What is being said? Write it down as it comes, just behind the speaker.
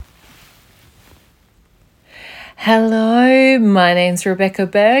Hello, my name's Rebecca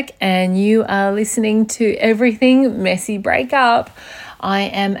Burke and you are listening to Everything Messy Breakup. I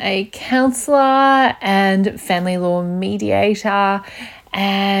am a counsellor and family law mediator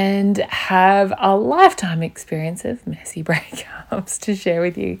and have a lifetime experience of messy breakups to share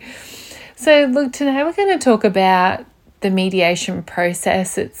with you. So look, today we're going to talk about the mediation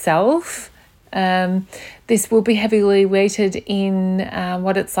process itself. This will be heavily weighted in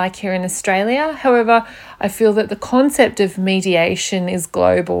what it's like here in Australia. However, I feel that the concept of mediation is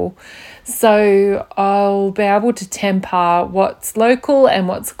global. So I'll be able to temper what's local and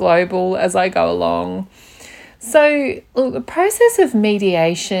what's global as I go along. So look, the process of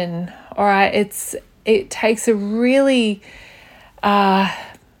mediation, all right, it takes a really it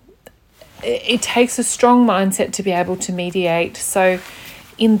takes a strong mindset to be able to mediate. So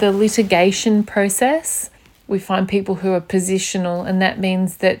in the litigation process, we find people who are positional, and that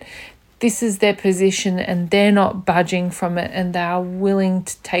means that this is their position and they're not budging from it, and they are willing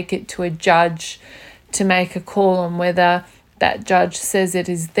to take it to a judge to make a call on whether that judge says it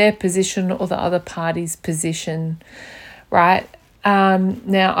is their position or the other party's position, right?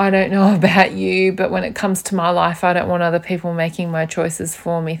 Now, I don't know about you, but when it comes to my life, I don't want other people making my choices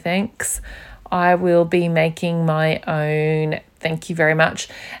for me, thanks. I will be making my own. Thank you very much.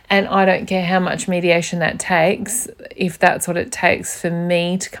 And I don't care how much mediation that takes. If that's what it takes for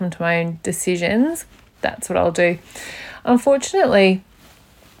me to come to my own decisions, that's what I'll do. Unfortunately,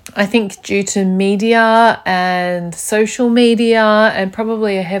 I think due to media and social media and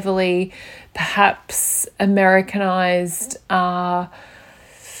probably a heavily perhaps Americanized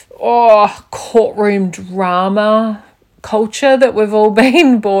courtroom drama culture that we've all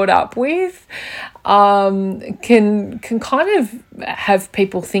been brought up with, can kind of have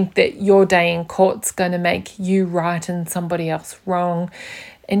people think that your day in court's going to make you right and somebody else wrong.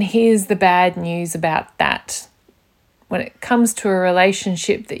 And here's the bad news about that. When it comes to a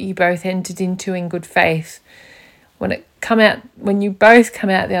relationship that you both entered into in good faith, when you both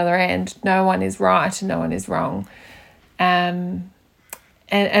come out the other end, no one is right and no one is wrong. And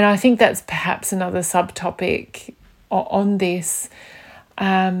I think that's perhaps another subtopic on this.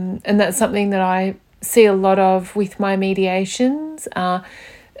 And that's something that I see a lot of with my mediations.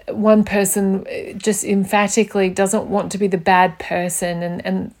 One person just emphatically doesn't want to be the bad person,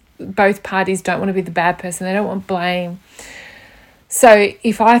 and both parties don't want to be the bad person. They don't want blame. So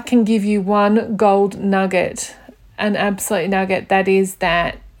if I can give you one gold nugget, an absolute nugget, that is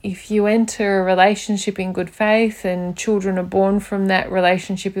that if you enter a relationship in good faith and children are born from that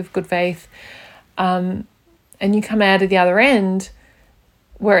relationship of good faith, and you come out of the other end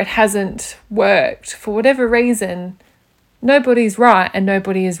where it hasn't worked for whatever reason, nobody's right and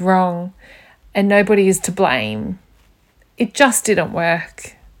nobody is wrong and nobody is to blame. It just didn't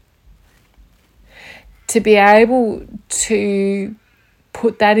work. To be able to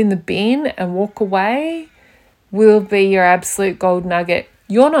put that in the bin and walk away will be your absolute gold nugget.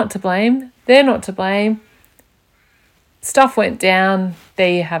 You're not to blame. They're not to blame. Stuff went down.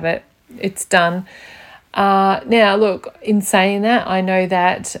 There you have it. It's done. Now, look, in saying that, I know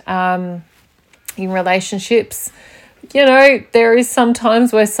that in relationships, there is some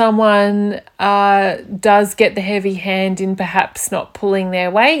times where someone does get the heavy hand in perhaps not pulling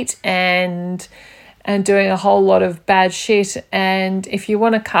their weight and doing a whole lot of bad shit. And if you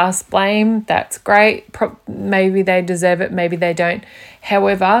want to cast blame, that's great. Maybe they deserve it, maybe they don't.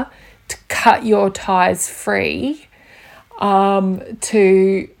 However, to cut your ties free,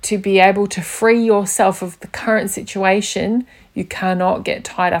 to be able to free yourself of the current situation, you cannot get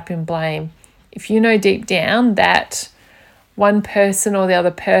tied up in blame. If you know deep down that one person or the other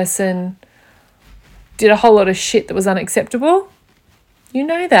person did a whole lot of shit that was unacceptable, you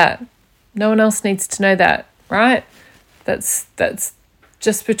know that. No one else needs to know that, right? That's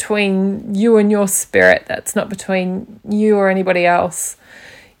just between you and your spirit. That's not between you or anybody else.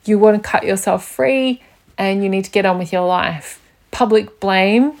 You want to cut yourself free and you need to get on with your life. Public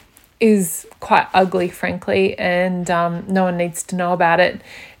blame is quite ugly, frankly, and no one needs to know about it.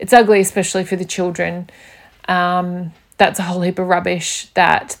 It's ugly, especially for the children. That's a whole heap of rubbish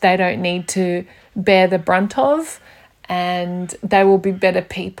that they don't need to bear the brunt of, and they will be better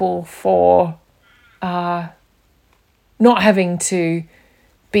people for not having to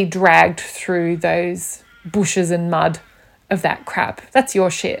be dragged through those bushes and mud of that crap. That's your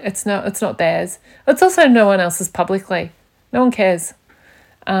shit. It's not theirs. It's also no one else's publicly. No one cares.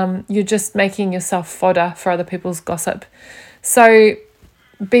 You're just making yourself fodder for other people's gossip. So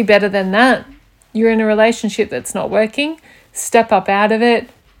be better than that. You're in a relationship that's not working. Step up out of it,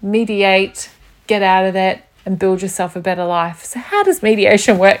 mediate, get out of that, and build yourself a better life. So how does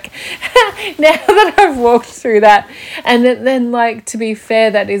mediation work? Now that I've walked through that, and then like, to be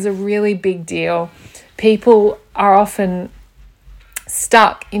fair, that is a really big deal. People are often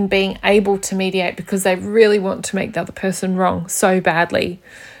stuck in being able to mediate because they really want to make the other person wrong so badly,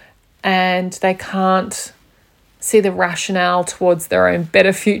 and they can't see the rationale towards their own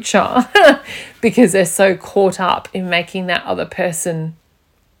better future because they're so caught up in making that other person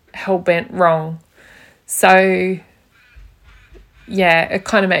hell-bent wrong. So yeah, it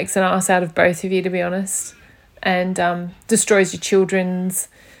kind of makes an ass out of both of you, to be honest, and destroys your children's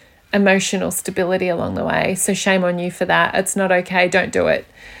emotional stability along the way. So shame on you for that. It's not okay. Don't do it.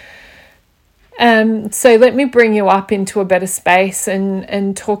 So let me bring you up into a better space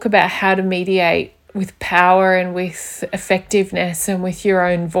and talk about how to mediate with power and with effectiveness and with your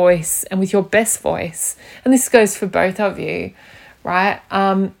own voice and with your best voice. And this goes for both of you, right?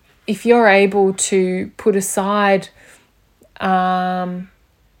 If you're able to put aside that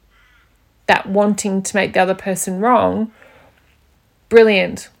wanting to make the other person wrong,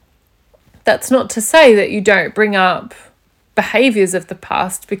 brilliant. That's not to say that you don't bring up behaviors of the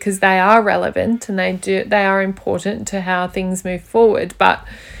past, because they are relevant and they are important to how things move forward, but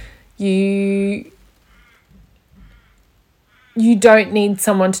you don't need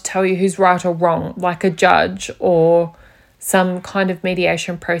someone to tell you who's right or wrong, like a judge or some kind of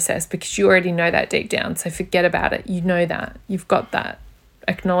mediation process, because you already know that deep down. So forget about it. You know that. You've got that.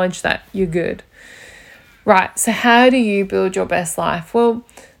 Acknowledge that. You're good. Right. So how do you build your best life? Well,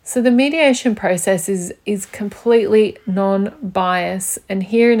 so the mediation process is completely non-biased. And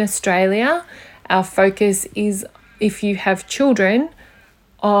here in Australia, our focus is, if you have children,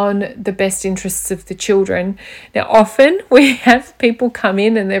 on the best interests of the children. Now, often we have people come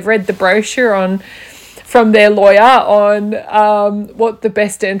in and they've read the brochure from their lawyer on what the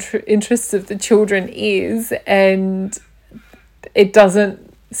best interests of the children is, and it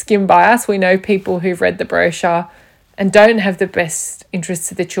doesn't skim by us. We know people who've read the brochure and don't have the best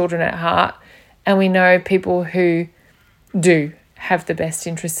interests of the children at heart, and we know people who do have the best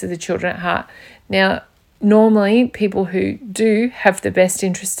interests of the children at heart. Now, normally, people who do have the best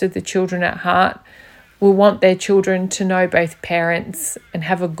interest of the children at heart will want their children to know both parents and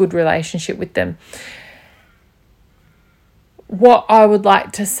have a good relationship with them. What I would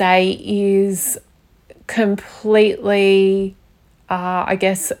like to say is completely,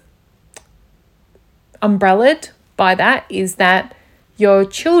 umbrellaed by that, is that your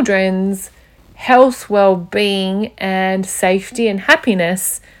children's health, well-being, and safety and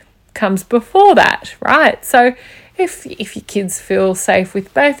happiness comes before that, right? So if your kids feel safe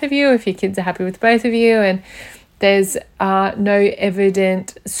with both of you, if your kids are happy with both of you, and there's no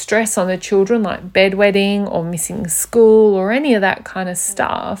evident stress on the children like bedwetting or missing school or any of that kind of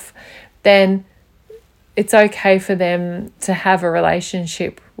stuff, then it's okay for them to have a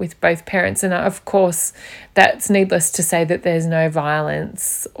relationship with both parents. And of course, that's needless to say that there's no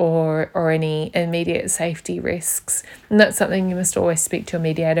violence or any immediate safety risks. And that's something you must always speak to a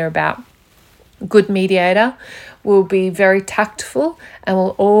mediator about. A good mediator will be very tactful and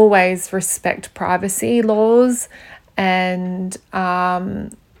will always respect privacy laws, and a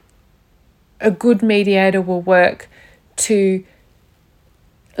good mediator will work to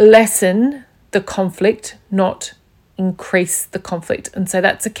lessen the conflict, not increase the conflict. And so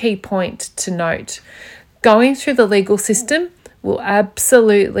that's a key point to note. Going through the legal system will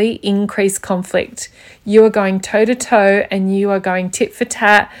absolutely increase conflict. You are going toe to toe and you are going tit for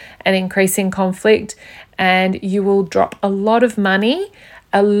tat and increasing conflict, and you will drop a lot of money,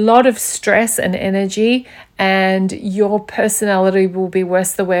 a lot of stress and energy, and your personality will be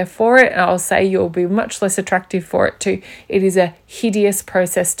worse the wear for it. And I'll say you'll be much less attractive for it too. It is a hideous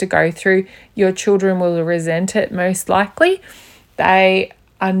process to go through. Your children will resent it most likely. They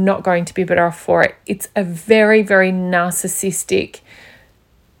are not going to be better off for it. It's a very, very narcissistic,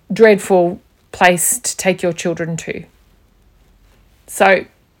 dreadful place to take your children to. So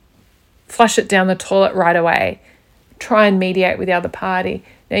flush it down the toilet right away. Try and mediate with the other party.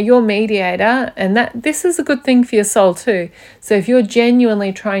 Now, your mediator, and this is a good thing for your soul too. So if you're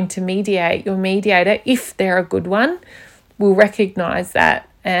genuinely trying to mediate, your mediator, if they're a good one, will recognize that.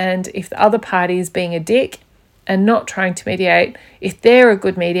 And if the other party is being a dick and not trying to mediate, if they're a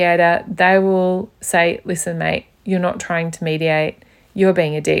good mediator, they will say, listen, mate, you're not trying to mediate. You're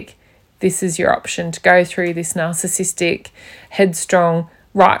being a dick. This is your option to go through this narcissistic, headstrong,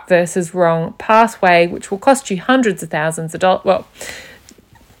 right versus wrong pathway, which will cost you hundreds of thousands of dollars. Well,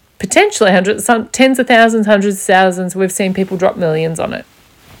 potentially hundreds, some tens of thousands, hundreds of thousands. We've seen people drop millions on it.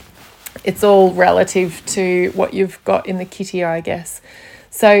 It's all relative to what you've got in the kitty, I guess.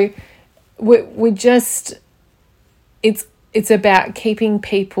 So we just it's about keeping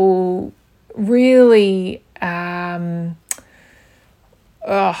people really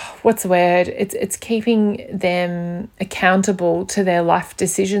what's the word? It's keeping them accountable to their life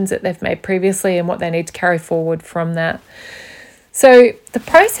decisions that they've made previously and what they need to carry forward from that. So the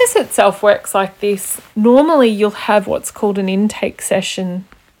process itself works like this. Normally you'll have what's called an intake session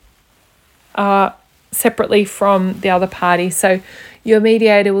separately from the other party. So your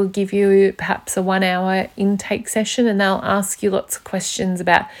mediator will give you perhaps a 1 hour intake session, and they'll ask you lots of questions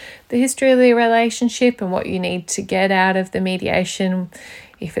about the history of the relationship and what you need to get out of the mediation,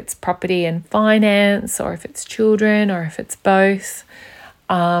 if it's property and finance, or if it's children, or if it's both.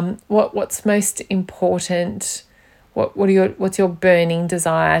 What's most important? What's your burning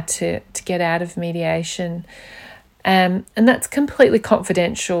desire to get out of mediation? And that's completely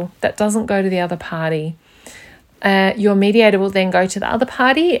confidential. That doesn't go to the other party. Your mediator will then go to the other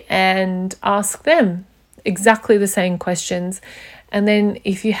party and ask them exactly the same questions. And then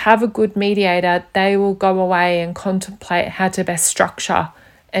if you have a good mediator, they will go away and contemplate how to best structure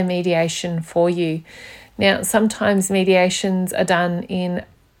a mediation for you. Now, sometimes mediations are done in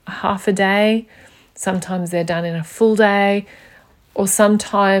half a day. Sometimes they're done in a full day. Or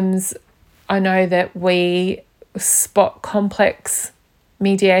sometimes I know that we spot complex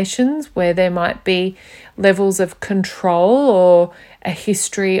mediations where there might be levels of control or a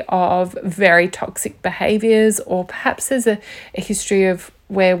history of very toxic behaviours, or perhaps there's a history of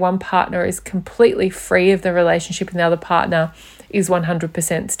where one partner is completely free of the relationship and the other partner is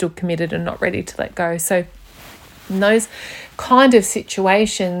 100% still committed and not ready to let go. So in those kind of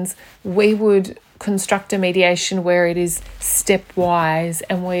situations, we would construct a mediation where it is stepwise,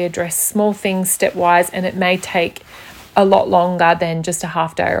 and we address small things stepwise, and it may take a lot longer than just a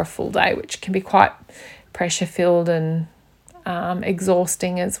half day or a full day, which can be quite pressure filled and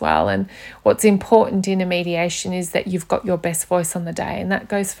exhausting as well. And what's important in a mediation is that you've got your best voice on the day, and that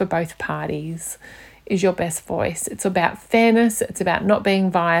goes for both parties, is your best voice. It's about fairness, it's about not being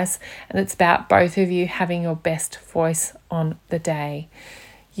biased, and it's about both of you having your best voice on the day.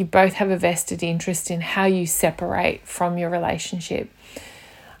 You both have a vested interest in how you separate from your relationship.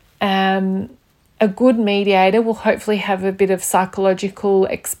 A good mediator will hopefully have a bit of psychological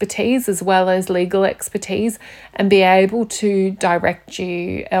expertise as well as legal expertise, and be able to direct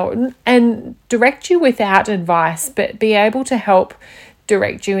you and direct you without advice, but be able to help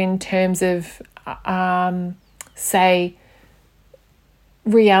direct you in terms of, say,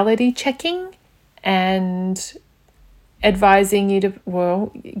 reality checking and advising you to,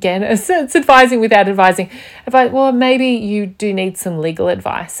 well, again, it's advising without advising. Well, maybe you do need some legal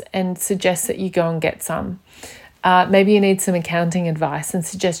advice and suggest that you go and get some. Maybe you need some accounting advice and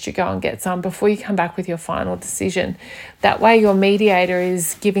suggest you go and get some before you come back with your final decision. That way your mediator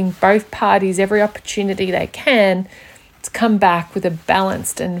is giving both parties every opportunity they can to come back with a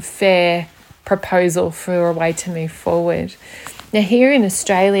balanced and fair proposal for a way to move forward. Now, here in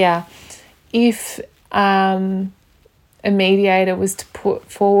Australia, if a mediator was to put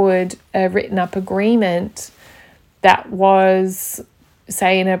forward a written up agreement that was,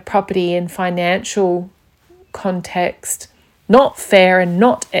 say, in a property and financial context, not fair and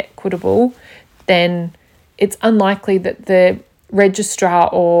not equitable, then it's unlikely that the registrar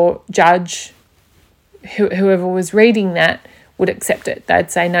or judge, whoever was reading that, would accept it.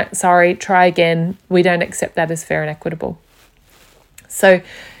 They'd say, no, sorry, try again. We don't accept that as fair and equitable. So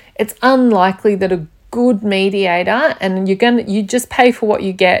it's unlikely that a good mediator, and you just pay for what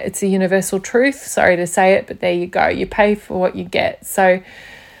you get. It's a universal truth. Sorry to say it, but there you go. You pay for what you get. So,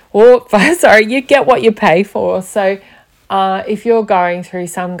 you get what you pay for. So, if you're going through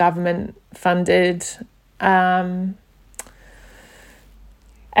some government-funded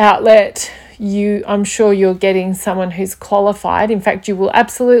outlet, I'm sure you're getting someone who's qualified. In fact, you will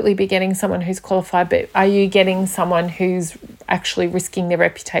absolutely be getting someone who's qualified, but are you getting someone who's actually risking their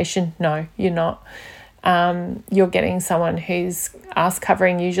reputation? No, you're not. You're getting someone who's ass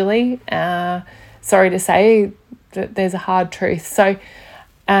covering usually. Sorry to say that there's a hard truth. So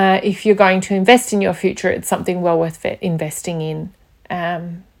if you're going to invest in your future, it's something well worth investing in.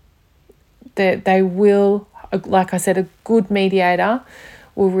 They will, like I said, a good mediator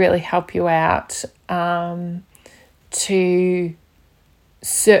will really help you out to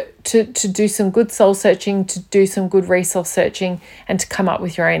do some good soul searching, to do some good resource searching, and to come up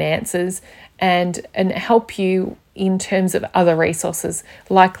with your own answers and help you in terms of other resources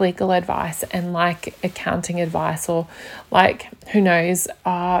like legal advice and like accounting advice, or like, who knows,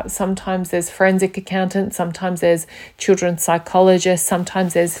 sometimes there's forensic accountants, sometimes there's children's psychologists,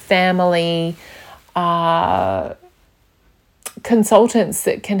 sometimes there's family consultants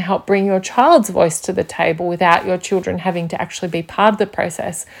that can help bring your child's voice to the table without your children having to actually be part of the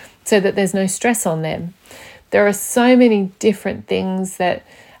process, so that there's no stress on them. There are so many different things that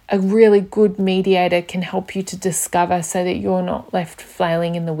a really good mediator can help you to discover, so that you're not left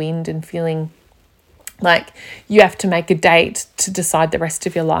flailing in the wind and feeling like you have to make a date to decide the rest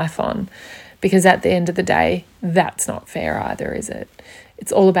of your life on. Because at the end of the day, that's not fair either, is it?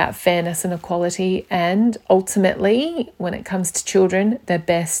 It's all about fairness and equality, and ultimately, when it comes to children, the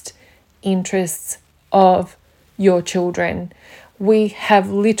best interests of your children. We have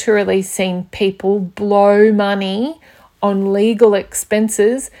literally seen people blow money on legal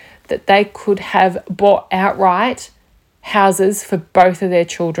expenses that they could have bought outright houses for both of their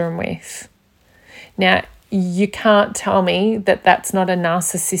children with. Now, you can't tell me that that's not a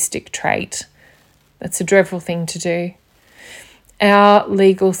narcissistic trait. That's a dreadful thing to do. Our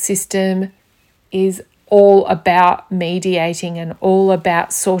legal system is all about mediating and all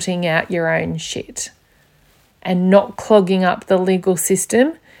about sorting out your own shit and not clogging up the legal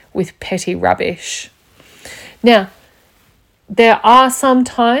system with petty rubbish. Now, there are some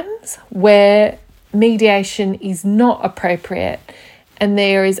times where mediation is not appropriate, and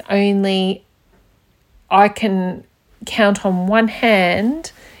there is only, I can count on one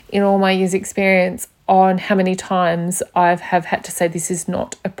hand in all my years' experience on how many times I have had to say this is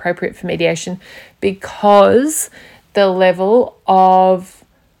not appropriate for mediation, because the level of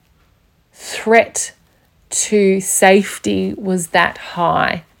threat to safety was that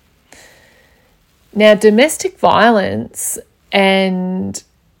high. Now, domestic violence and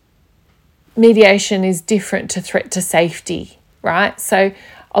mediation is different to threat to safety, right? So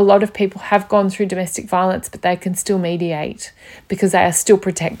a lot of people have gone through domestic violence, but they can still mediate because they are still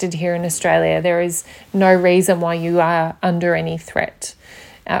protected here in Australia. There is no reason why you are under any threat.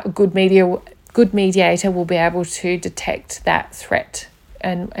 A good mediator will be able to detect that threat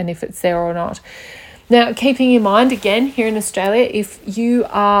and if it's there or not. Now, keeping in mind, again, here in Australia, if you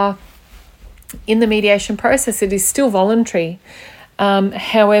are in the mediation process, it is still voluntary.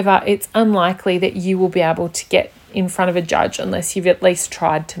 However, it's unlikely that you will be able to get in front of a judge unless you've at least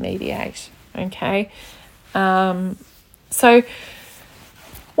tried to mediate. Okay. So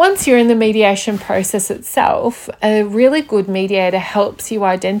once you're in the mediation process itself, a really good mediator helps you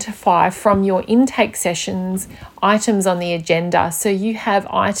identify from your intake sessions items on the agenda. So you have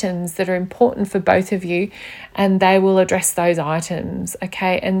items that are important for both of you, and they will address those items,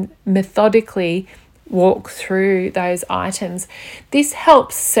 okay, and methodically walk through those items. This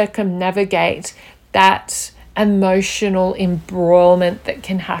helps circumnavigate that emotional embroilment that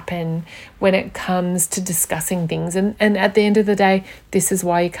can happen when it comes to discussing things. And at the end of the day, this is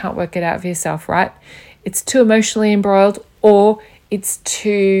why you can't work it out for yourself, right? It's too emotionally embroiled, or it's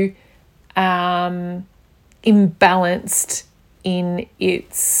too imbalanced in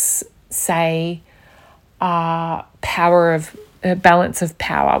its, say, balance of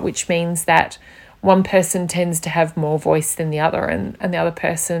power, which means that one person tends to have more voice than the other, and the other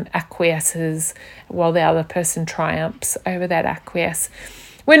person acquiesces while the other person triumphs over that acquiesce.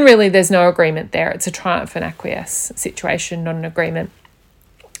 When really there's no agreement there. It's a triumph and acquiesce situation, not an agreement.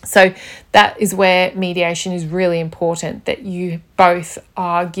 So that is where mediation is really important, that you both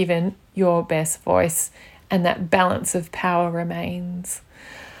are given your best voice and that balance of power remains.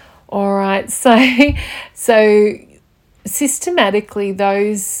 All right, so systematically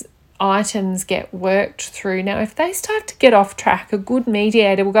those items get worked through. Now, if they start to get off track, a good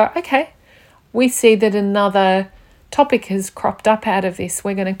mediator will go, okay, we see that another topic has cropped up out of this.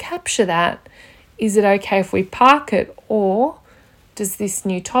 We're going to capture that. Is it okay if we park it, or does this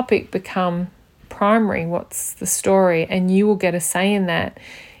new topic become primary? What's the story? And you will get a say in that.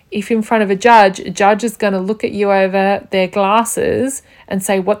 If in front of a judge is going to look at you over their glasses and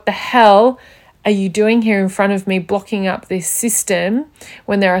say, what the hell are you doing here in front of me, blocking up this system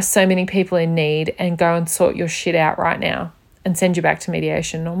when there are so many people in need, and go and sort your shit out right now and send you back to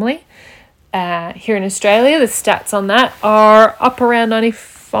mediation normally. Here in Australia, the stats on that are up around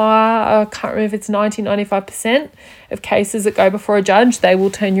 95, I can't remember if it's 95% of cases that go before a judge, they will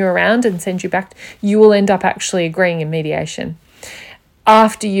turn you around and send you back. You will end up actually agreeing in mediation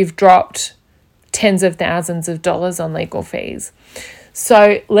after you've dropped tens of thousands of dollars on legal fees.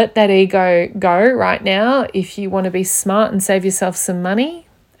 So let that ego go right now. If you want to be smart and save yourself some money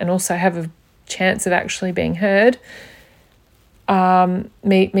and also have a chance of actually being heard,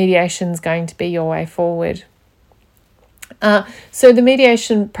 mediation is going to be your way forward. So the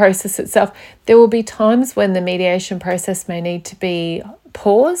mediation process itself, there will be times when the mediation process may need to be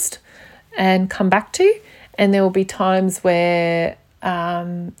paused and come back to, and there will be times where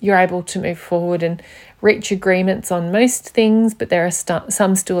you're able to move forward and reach agreements on most things, but there are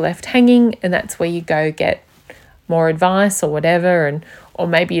some still left hanging, and that's where you go get more advice or whatever, or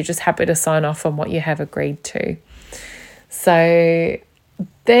maybe you're just happy to sign off on what you have agreed to. So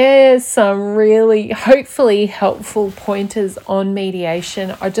there's some really hopefully helpful pointers on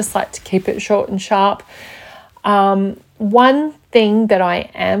mediation. I just like to keep it short and sharp. One thing that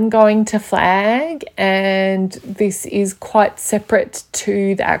I am going to flag, and this is quite separate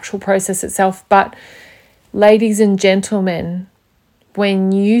to the actual process itself, but ladies and gentlemen,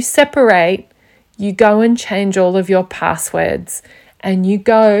 when you separate, you go and change all of your passwords, and you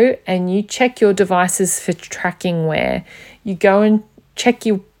go and you check your devices for tracking wear. You go and check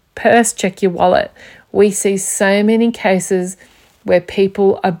your purse, check your wallet. We see so many cases where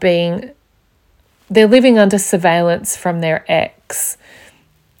people they're living under surveillance from their ex.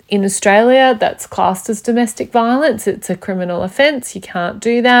 In Australia, that's classed as domestic violence. It's a criminal offence. You can't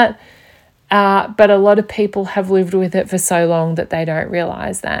do that. But a lot of people have lived with it for so long that they don't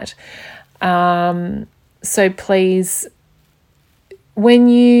realise that. So please, when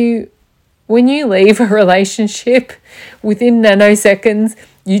you leave a relationship, within nanoseconds,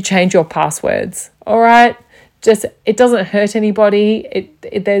 you change your passwords. All right? It doesn't hurt anybody.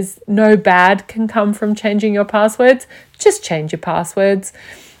 There's no bad can come from changing your passwords. Just change your passwords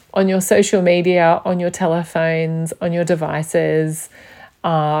on your social media, on your telephones, on your devices,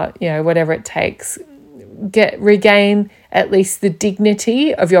 whatever it takes. Regain at least the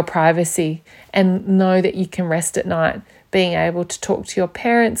dignity of your privacy, and know that you can rest at night, being able to talk to your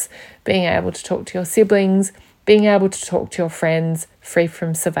parents, being able to talk to your siblings, being able to talk to your friends, free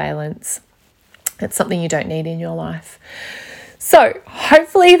from surveillance. It's something you don't need in your life. So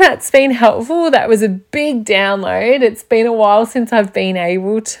hopefully that's been helpful. That was a big download. It's been a while since I've been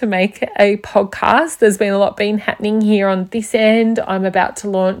able to make a podcast. There's been a lot been happening here on this end. I'm about to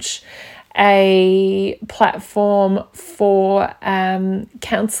launch a platform for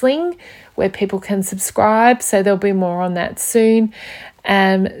counselling where people can subscribe. So there'll be more on that soon.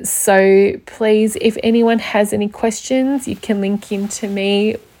 So please, if anyone has any questions, you can link into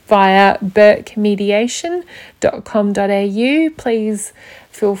me via burkemediation.com.au. Please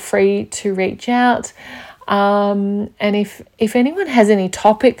feel free to reach out. And if anyone has any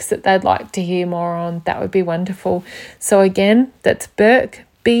topics that they'd like to hear more on, that would be wonderful. So again, that's Burke,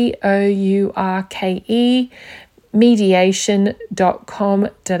 BOURKE,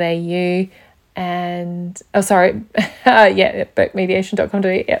 mediation.com.au. And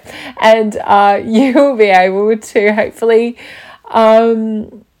burkemediation.com.au. Yeah. And you will be able to hopefully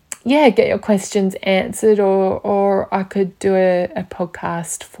get your questions answered, or I could do a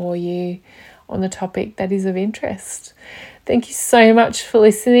podcast for you on the topic that is of interest. Thank you so much for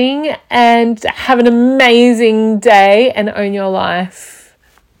listening, and have an amazing day and own your life.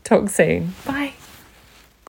 Talk soon. Bye.